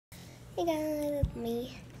Hey guys, it's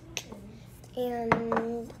me, and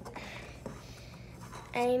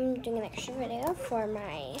I'm doing an extra video for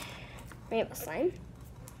my rainbow slime,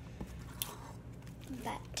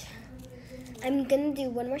 but I'm gonna do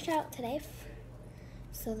one more shout out today,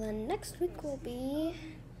 so then next week will be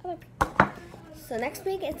other people. So next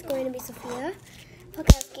week it's going to be Sophia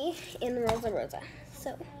Polkowski and Rosa.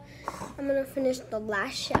 So I'm gonna finish the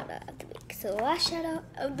last shout out of the week. So the last shout out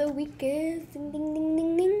of the week is ding ding ding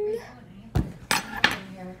ding ding.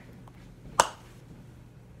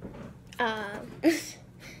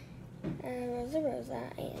 Rosa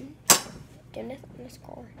and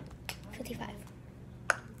Jonas_55.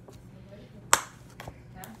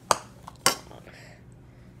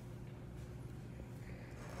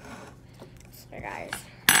 Sorry guys.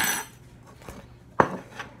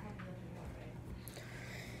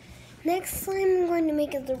 Next slime I'm going to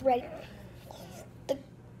make is the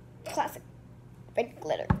classic red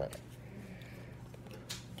glitter glue.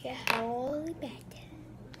 Get all the bad.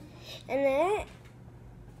 And then,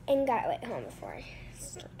 and got it home before I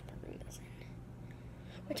start pouring this in,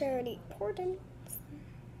 which I already poured in.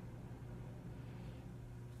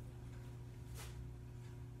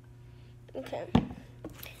 Okay,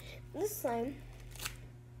 this slime,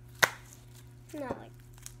 not like,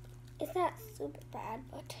 it's not super bad,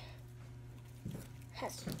 but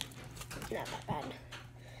has not that bad.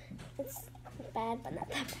 It's bad, but not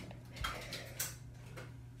that bad.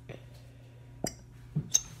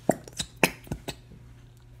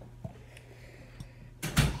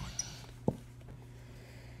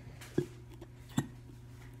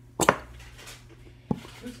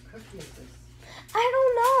 Whose cookie is this? I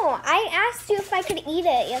don't know. I asked you if I could eat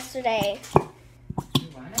it yesterday. You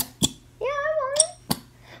want it? Yeah, I want it.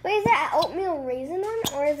 Wait, is that an oatmeal raisin one,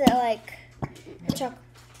 or is it like a chocolate?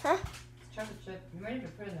 Huh? It's chocolate chip. You might have to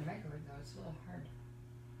put it in the microwave though. It's a little hard.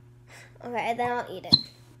 Okay, then I'll eat it.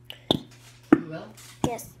 You will?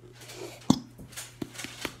 Yes.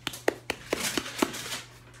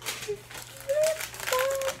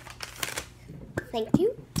 Thank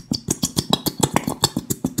you.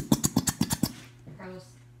 Carlos,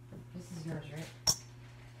 this is yours, right?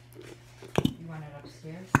 You want it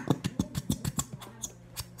upstairs?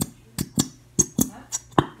 Huh?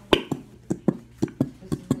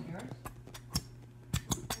 This isn't yours?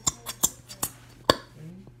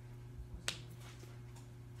 Really?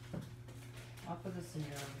 I'll put this in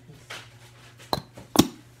your room because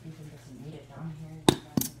Ethan doesn't need it down here.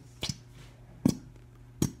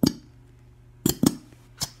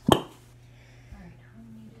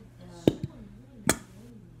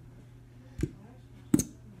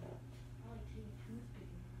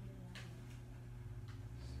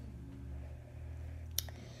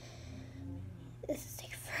 This is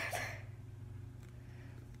taking forever.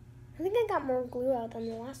 I think I got more glue out than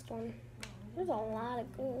the last one. There's a lot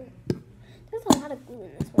of glue. There's a lot of glue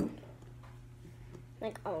in this one.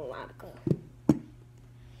 Like a lot of glue.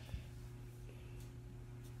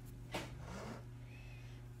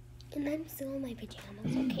 And I'm still in my pajamas,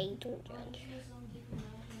 okay? Don't judge.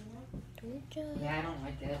 Don't judge. Yeah, I don't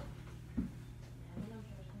like it.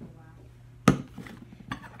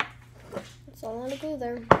 There's a lot of glue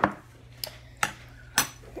there.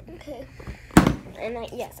 Okay. And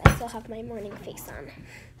yes, I still have my morning face on.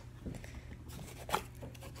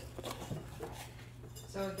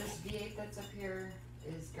 So this V8 that's up here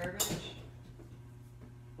is garbage?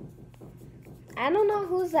 I don't know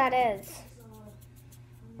whose that is.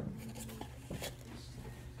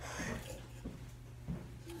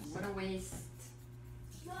 What a waste.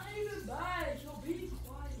 Not even bad, so be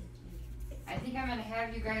quiet. I think I'm gonna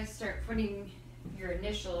have you guys start putting your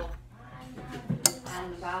initial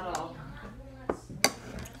on the bottle.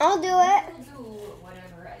 I'll do it. I'll do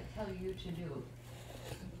whatever I tell you to do.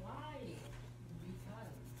 Why?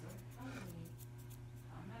 Because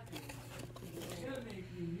I'm not doing it. You're gonna make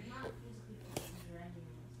me. You're not physically confused or anything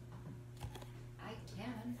else. I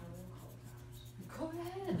can. Go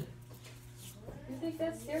ahead. You think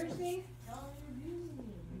that scares me? Tell me you're abusing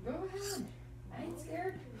me. Go ahead. I ain't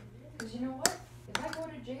scared. Because you know what? If I go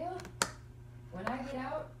to jail, when I get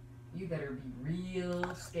out, you better be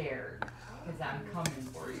real scared. Because I'm coming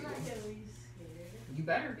for you. I'm not really scared. You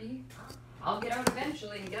better be. I'll get out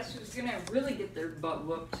eventually, and guess who's gonna really get their butt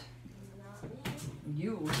whooped? Not me.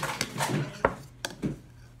 You.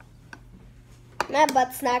 My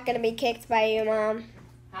butt's not gonna be kicked by you, Mom.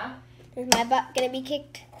 Huh? Is my butt gonna be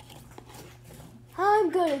kicked? I'm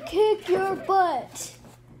gonna kick your butt.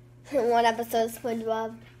 One episode of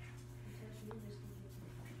SpongeBob.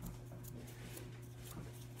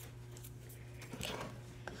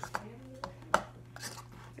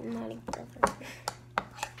 I'm not a brother.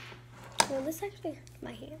 Well, this actually hurts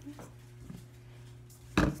my hands.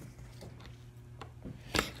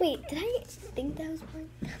 Wait, did I think that I was pouring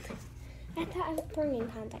contact? I thought I was pouring in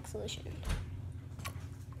contact solution.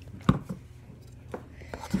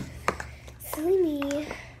 Silly me.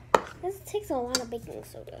 This takes a lot of baking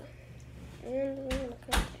soda. And a little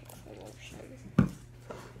contact solution.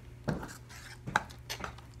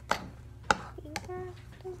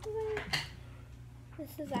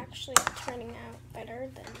 This is actually turning out better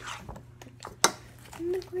than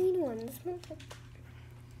the green one. This one's like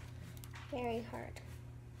very hard.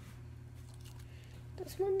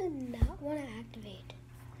 This one did not want to activate.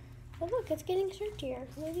 But look, it's getting searchier.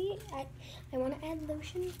 Maybe I want to add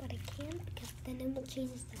lotion, but I can't because then it will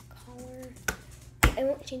change the color. It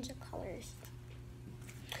won't change the colors.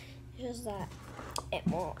 It's just that it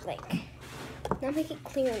won't not make it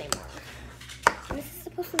clear anymore. And this is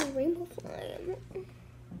supposed to be rainbow slime.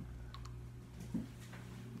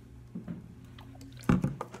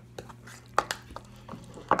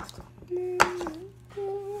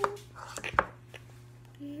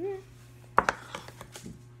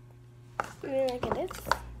 Like it is.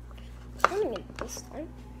 It's turning it this time.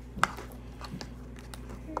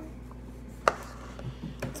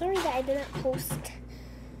 Sorry that I did not post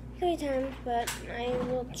 3 times, but I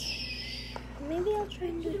will. Maybe I'll try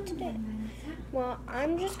and do it today. Well,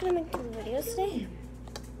 I'm just gonna make 2 videos today.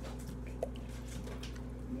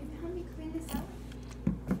 Maybe help me clean this out.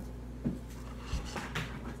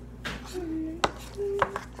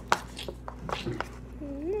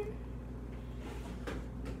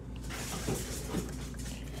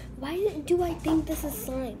 Why do I think this is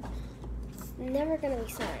slime? It's never gonna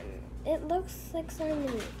be slime. It looks like slime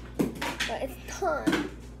to me, but it's not.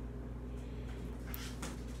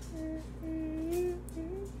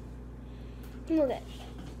 Look at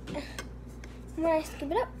it. When I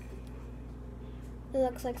scoop it up, it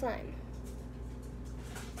looks like slime.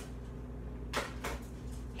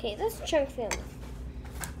 Okay, this chunk film.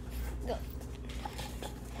 Go.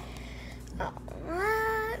 A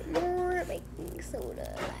lot more baking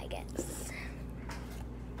soda, I guess.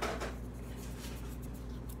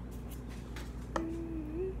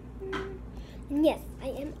 And yes, I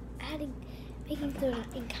am adding baking soda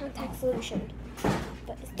in contact solution.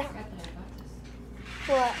 But it's not.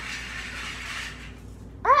 What?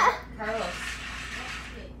 Ah! Carlos.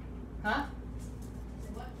 Huh?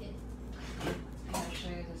 What kid? I'm gonna show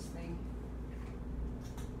you this thing.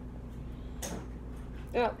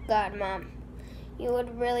 Oh God, Mom. You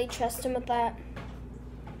would really trust him with that?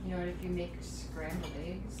 You know what, if you make scrambled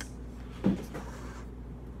eggs, it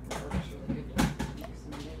works really good to mix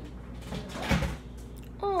them in.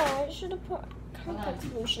 Oh, I should have put contact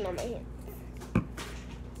solution on my hand.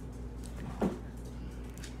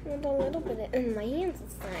 With a little bit in my hands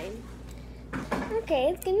this time. Okay,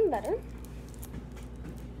 it's getting better.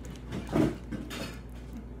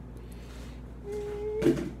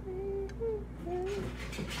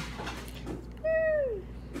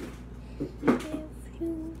 If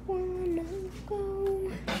you wanna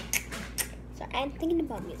go. Sorry, I'm thinking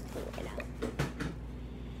about music right now.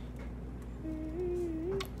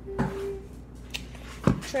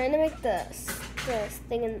 Trying to make the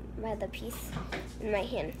thing by the piece in my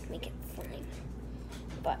hand make it slime,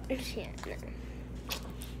 but yeah, no.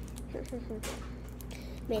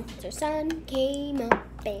 Mr. Sun came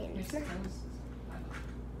up and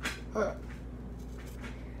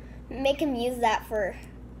make him use that for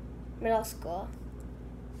middle school.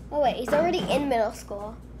 Oh wait, he's already in middle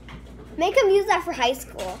school. Make him use that for high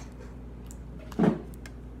school.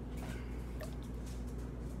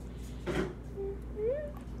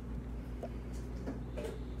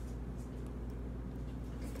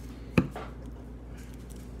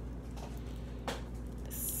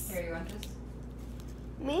 Here, you want this?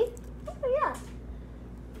 Me? Oh, yeah.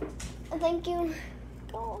 Thank you.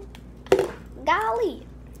 Oh. Golly.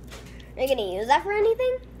 Are you going to use that for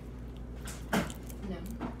anything? No.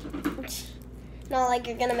 Not like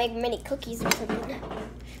you're going to make mini cookies or something.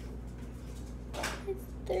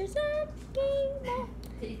 There's a game.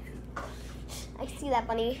 I see that,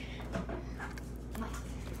 bunny.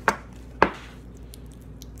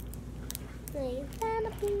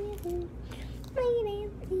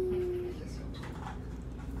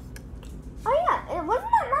 Oh yeah, it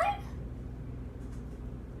wasn't that mine?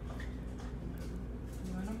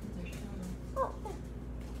 You want them? They're showing. Oh,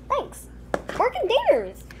 thanks. More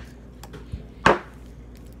containers.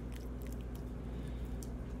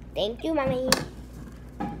 Thank you, Mommy.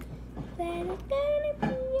 That is gonna be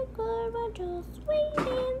a good one, just wait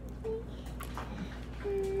and see.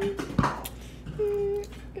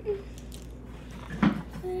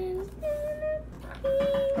 That is gonna be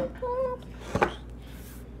a good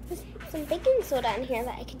baking soda in here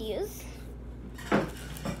that I could use.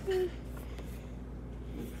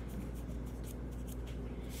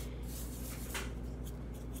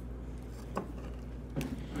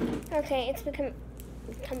 Okay, it's becoming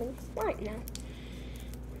smart now.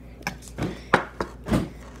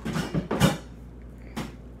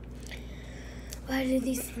 Why do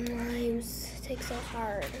these slimes take so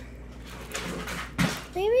hard?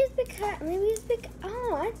 Maybe it's because,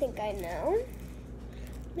 oh, I think I know.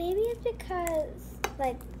 Maybe it's because,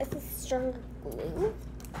 like, it's a stronger glue.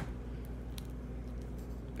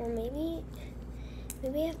 Or maybe I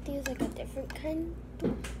have to use, like, a different kind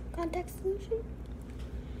of contact solution.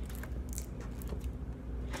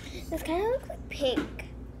 This kind of looks like pink.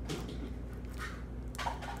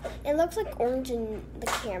 It looks like orange in the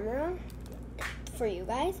camera for you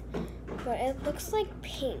guys, but it looks like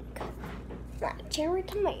pink. Like cherry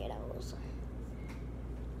tomatoes.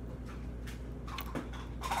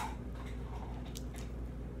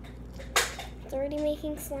 It's already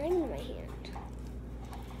making slime in my hand.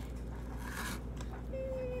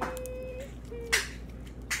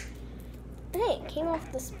 Hey, it came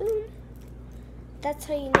off the spoon. That's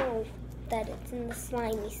how you know that it's in the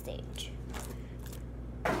slimy stage.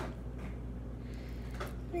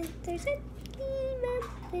 There's a key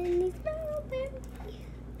up in the strawberry.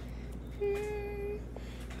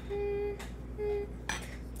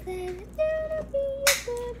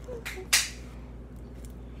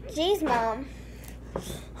 Jeez, Mom.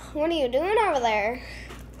 What are you doing over there?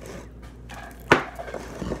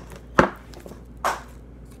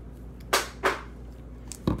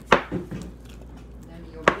 None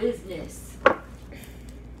of your business.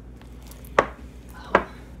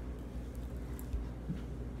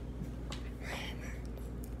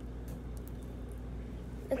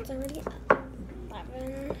 It's already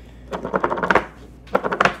 11.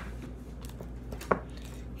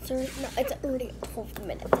 No, it's already 12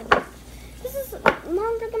 minutes. This is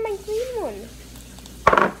longer than my green one.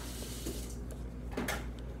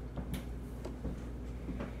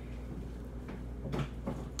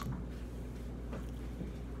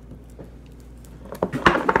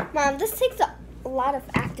 Mom, this takes a lot of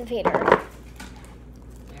activator.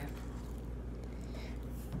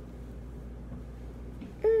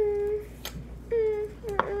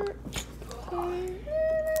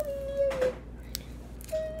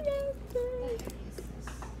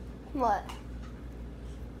 What?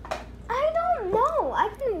 I don't know. I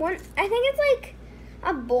think it's like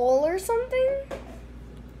a bowl or something.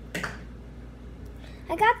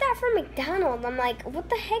 I got that from McDonald's. I'm like, what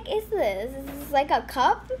the heck is this? Is this like a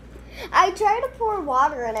cup? I tried to pour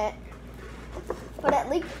water in it, but it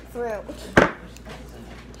leaked through.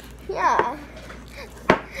 Yeah.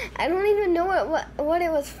 I don't even know what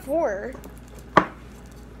it was for.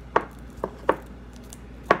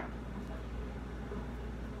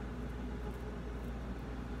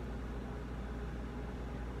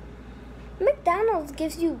 McDonald's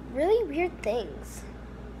gives you really weird things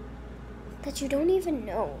that you don't even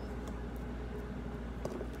know.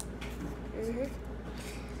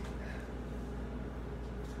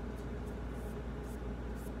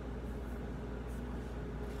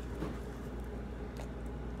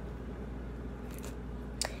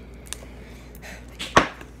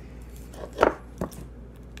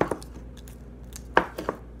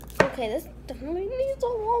 Okay, this definitely needs a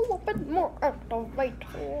little bit more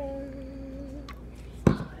activator.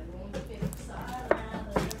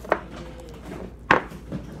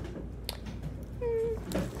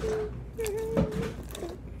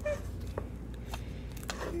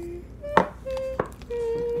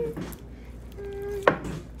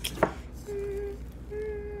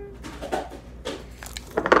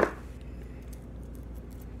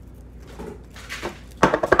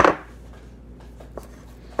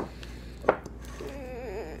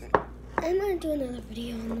 I'm gonna do another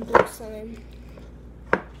video on the blue slime.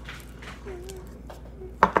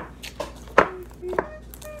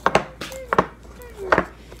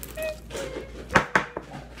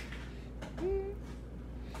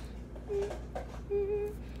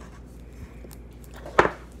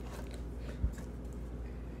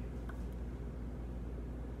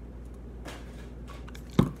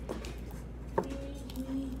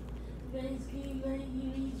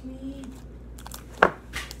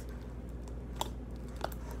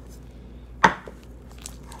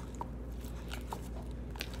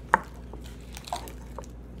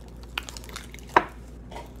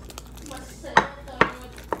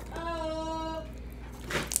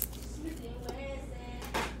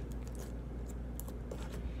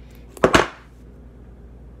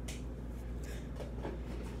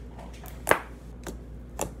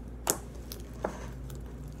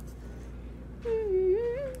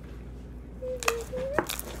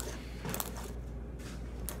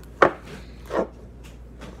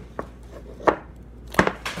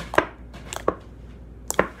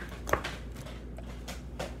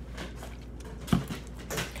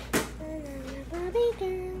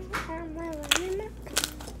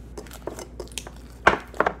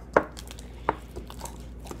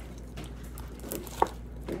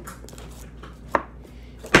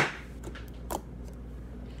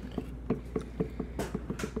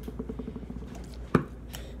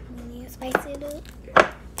 it.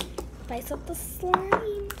 Spice up the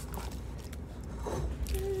slime.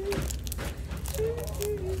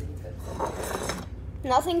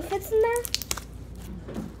 Nothing fits in there?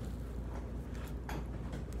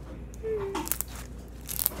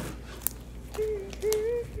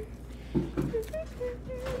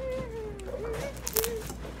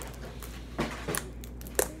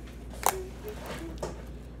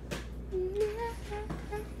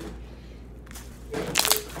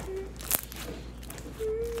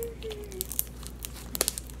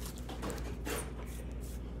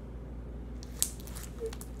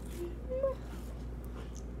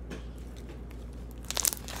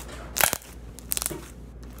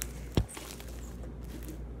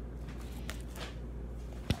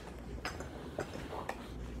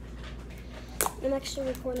 I'm actually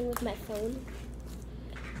recording with my phone.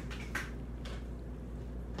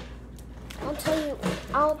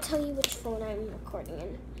 I'll tell you which phone I'm recording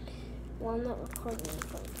in. Well, I'm not recording on the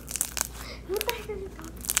phone. What the heck are you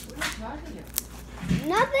talking? What are you talking to?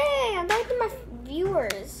 Nothing! I'm talking to my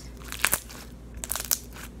viewers.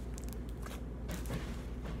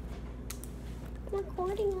 I'm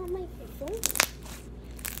recording on my phone.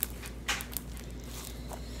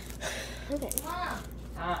 Okay. Mom,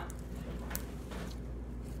 Huh?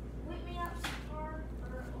 whip me up some for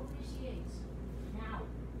OVCAs. Now.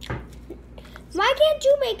 Why can't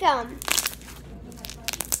you make them?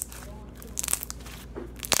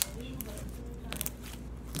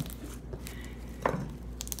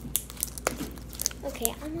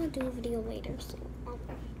 Okay, I'm gonna do a video later, so I'll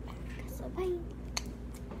be back. So bye.